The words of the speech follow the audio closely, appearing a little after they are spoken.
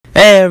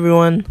Hey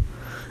everyone,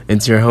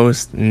 it's your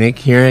host Nick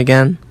here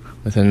again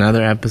with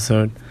another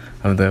episode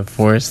of the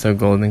Forest of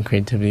Golden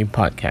Creativity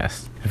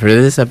podcast. And for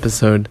this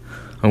episode,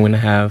 I'm going to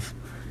have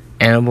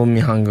Annabelle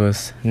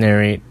Mijangos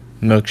narrate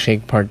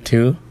Milkshake Part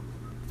 2.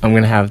 I'm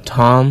going to have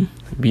Tom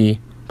be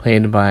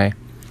played by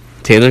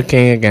Taylor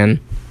King again.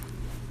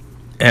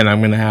 And I'm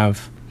going to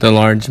have the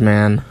large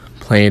man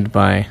played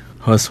by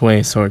Josue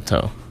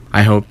Sorto.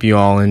 I hope you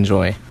all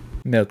enjoy.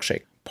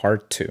 Milkshake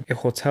Part 2. A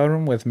hotel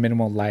room with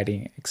minimal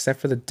lighting,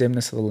 except for the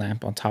dimness of the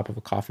lamp on top of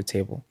a coffee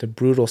table. The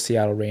brutal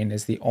Seattle rain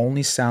is the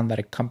only sound that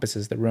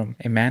encompasses the room.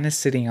 A man is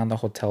sitting on the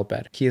hotel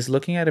bed. He is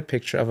looking at a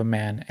picture of a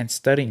man and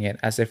studying it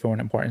as if it were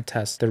an important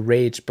test. The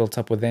rage built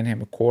up within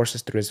him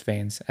courses through his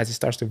veins as he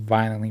starts to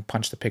violently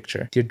punch the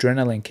picture. The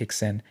adrenaline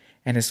kicks in,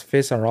 and his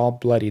fists are all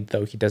bloodied,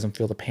 though he doesn't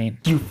feel the pain.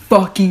 You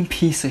fucking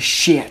piece of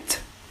shit.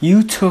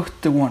 You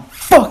took the one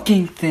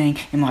fucking thing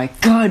in my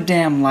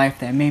goddamn life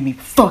that made me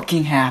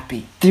fucking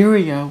happy.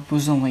 Theria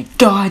was the only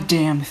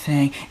goddamn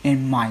thing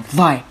in my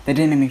life that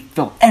didn't make me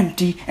feel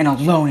empty and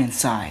alone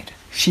inside.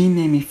 She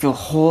made me feel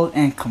whole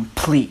and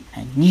complete,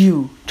 and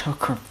you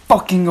took her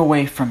fucking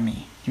away from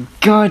me. You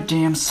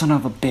goddamn son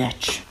of a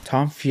bitch.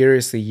 Tom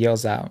furiously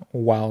yells out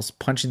whilst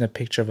punching the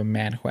picture of a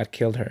man who had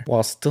killed her,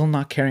 while still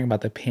not caring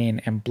about the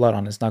pain and blood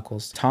on his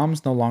knuckles.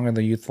 Tom's no longer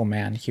the youthful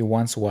man he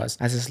once was,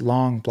 as his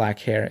long black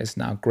hair is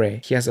now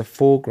gray. He has a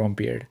full-grown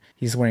beard.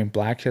 He's wearing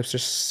black hipster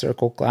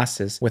circle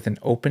glasses with an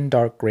open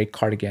dark gray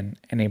cardigan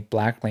and a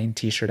black Lane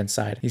t-shirt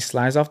inside. He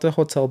slides off the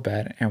hotel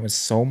bed and with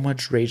so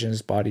much rage in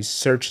his body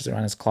searches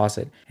around his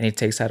closet, and he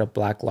takes out a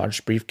black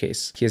large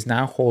briefcase. He is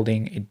now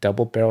holding a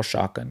double-barrel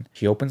shotgun.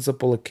 He opens the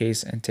bullet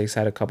case and takes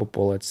out a couple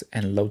bullets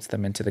and loads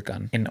them into the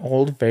gun. An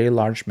old, very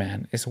large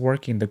man is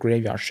working the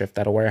graveyard shift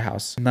at a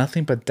warehouse.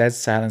 Nothing but dead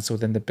silence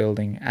within the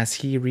building as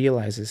he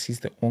realizes he's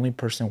the only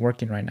person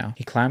working right now.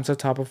 He climbs on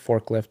top of a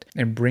forklift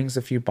and brings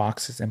a few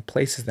boxes and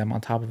places them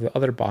on top of the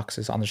other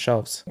boxes on the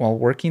shelves. While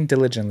working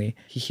diligently,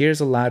 he hears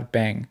a loud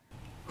bang.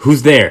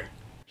 Who's there?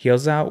 He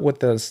yells out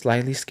with a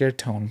slightly scared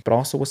tone, but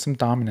also with some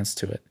dominance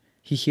to it.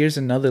 He hears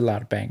another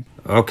loud bang.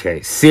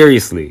 Okay,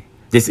 seriously.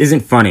 This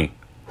isn't funny.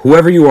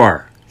 Whoever you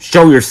are,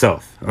 show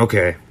yourself.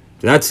 Okay,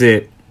 that's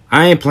it.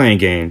 I ain't playing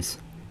games.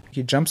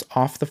 He jumps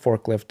off the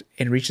forklift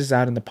and reaches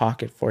out in the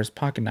pocket for his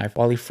pocket knife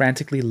while he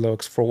frantically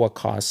looks for what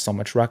caused so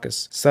much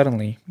ruckus.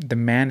 Suddenly, the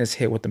man is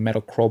hit with a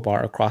metal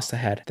crowbar across the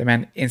head. The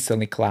man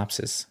instantly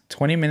collapses.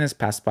 20 minutes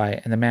pass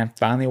by and the man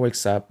finally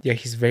wakes up, yet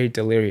he's very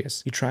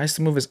delirious. He tries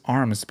to move his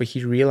arms, but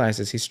he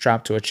realizes he's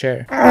strapped to a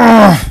chair.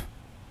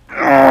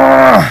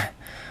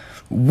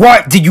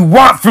 What do you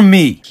want from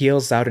me? He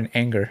yells out in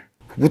anger.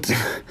 What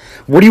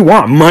do you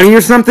want? Money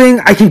or something?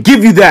 I can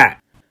give you that.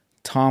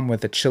 Tom,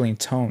 with a chilling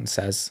tone,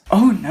 says,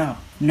 Oh no,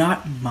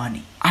 not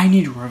money. I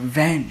need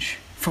revenge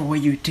for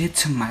what you did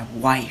to my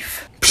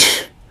wife.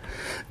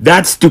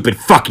 That stupid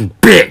fucking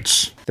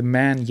bitch. The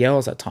man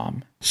yells at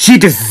Tom. She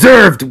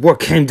deserved what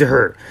came to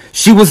her.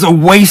 She was a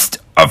waste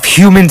of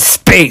human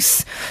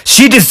space.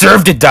 She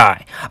deserved to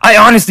die. I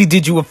honestly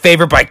did you a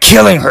favor by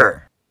killing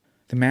her.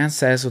 The man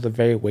says with a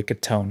very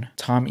wicked tone.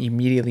 Tom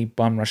immediately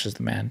bum rushes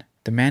the man.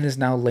 The man is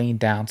now laying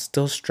down,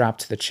 still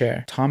strapped to the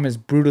chair. Tom is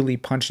brutally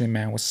punching the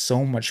man with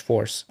so much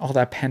force. All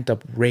that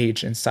pent-up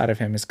rage inside of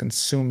him is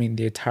consuming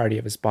the entirety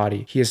of his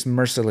body. He is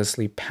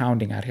mercilessly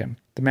pounding at him.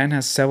 The man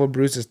has several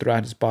bruises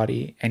throughout his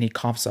body, and he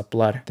coughs up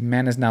blood. The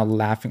man is now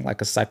laughing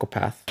like a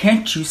psychopath.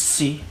 Can't you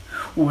see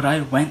what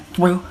I went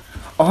through?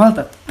 All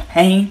the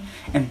pain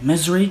and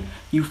misery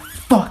you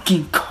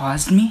fucking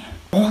caused me?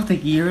 All the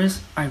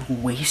years I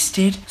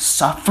wasted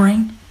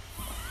suffering,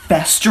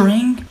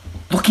 festering,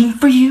 looking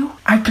for you?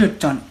 I could have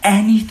done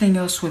anything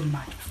else with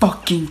my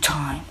fucking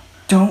time.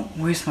 Don't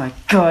waste my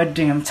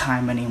goddamn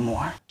time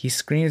anymore. He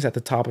screams at the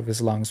top of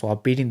his lungs while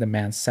beating the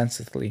man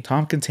senselessly.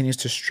 Tom continues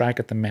to strike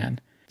at the man.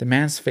 The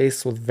man's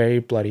face was very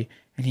bloody,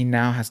 and he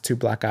now has two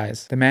black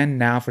eyes. The man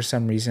now, for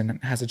some reason,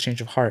 has a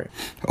change of heart.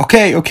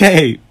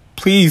 Okay.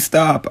 Please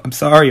stop. I'm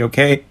sorry,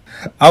 okay?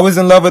 I was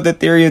in love with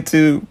Etheria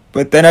too,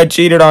 but then I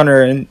cheated on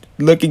her, and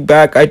looking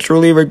back, I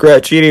truly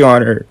regret cheating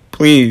on her.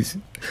 Please.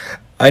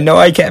 I know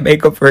I can't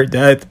make up for her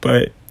death,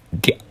 but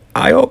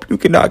I hope you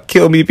cannot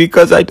kill me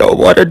because I don't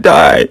want to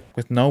die.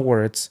 With no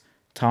words,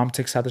 Tom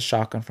takes out the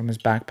shotgun from his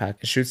backpack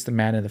and shoots the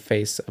man in the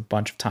face a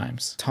bunch of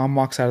times. Tom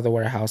walks out of the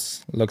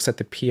warehouse, looks at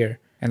the pier,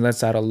 and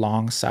lets out a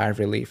long sigh of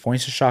relief,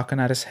 points the shotgun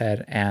at his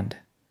head, and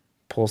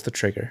pulls the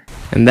trigger.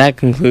 And that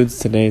concludes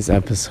today's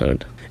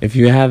episode. If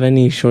you have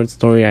any short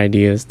story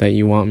ideas that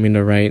you want me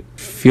to write,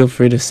 feel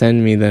free to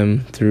send me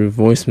them through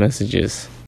voice messages.